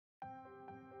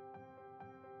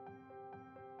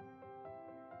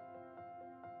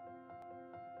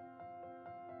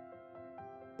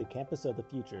The campus of the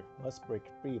future must break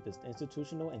free of its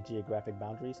institutional and geographic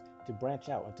boundaries to branch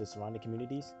out into surrounding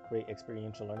communities, create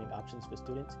experiential learning options for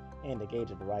students, and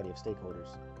engage a variety of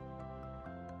stakeholders.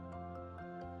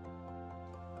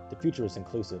 The future is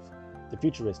inclusive. The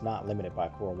future is not limited by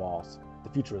four walls.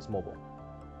 The future is mobile.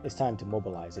 It's time to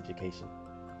mobilize education.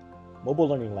 Mobile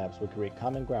learning labs will create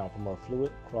common ground for more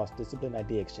fluid, cross-discipline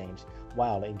idea exchange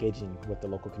while engaging with the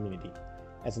local community.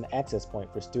 As an access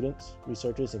point for students,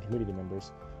 researchers, and community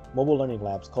members, mobile learning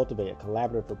labs cultivate a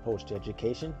collaborative approach to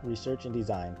education, research, and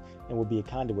design, and will be a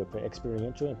conduit for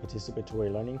experiential and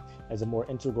participatory learning as a more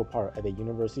integral part of a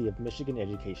University of Michigan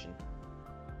education.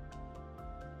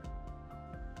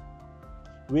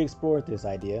 We explored this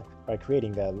idea by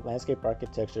creating a landscape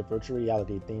architecture virtual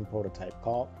reality themed prototype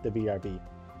called the VRB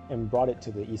and brought it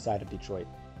to the east side of Detroit.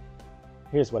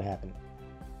 Here's what happened.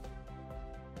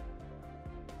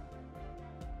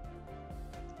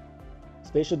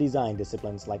 Spatial design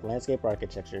disciplines like landscape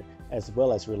architecture, as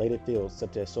well as related fields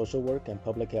such as social work and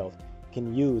public health,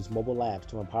 can use mobile labs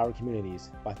to empower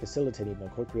communities by facilitating the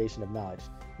co-creation of knowledge,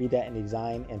 be that in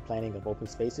design and planning of open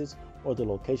spaces or the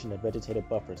location of vegetative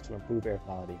buffers to improve air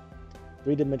quality.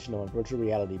 Three-dimensional and virtual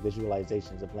reality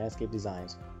visualizations of landscape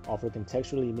designs offer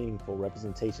contextually meaningful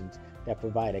representations that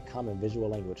provide a common visual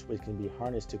language which can be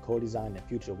harnessed to co-design the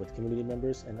future with community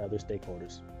members and other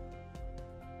stakeholders.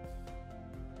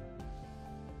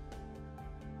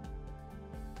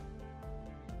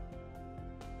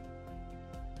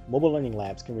 Mobile learning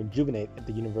labs can rejuvenate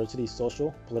the university's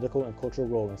social, political, and cultural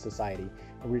role in society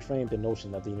and reframe the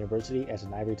notion of the university as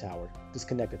an ivory tower,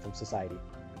 disconnected from society.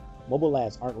 Mobile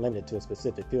labs aren't limited to a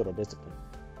specific field or discipline.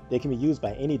 They can be used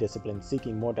by any discipline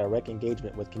seeking more direct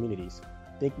engagement with communities.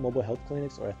 Think mobile health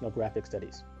clinics or ethnographic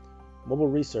studies. Mobile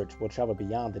research will travel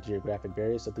beyond the geographic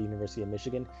barriers of the University of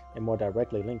Michigan and more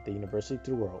directly link the university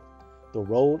to the world. The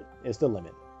road is the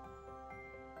limit.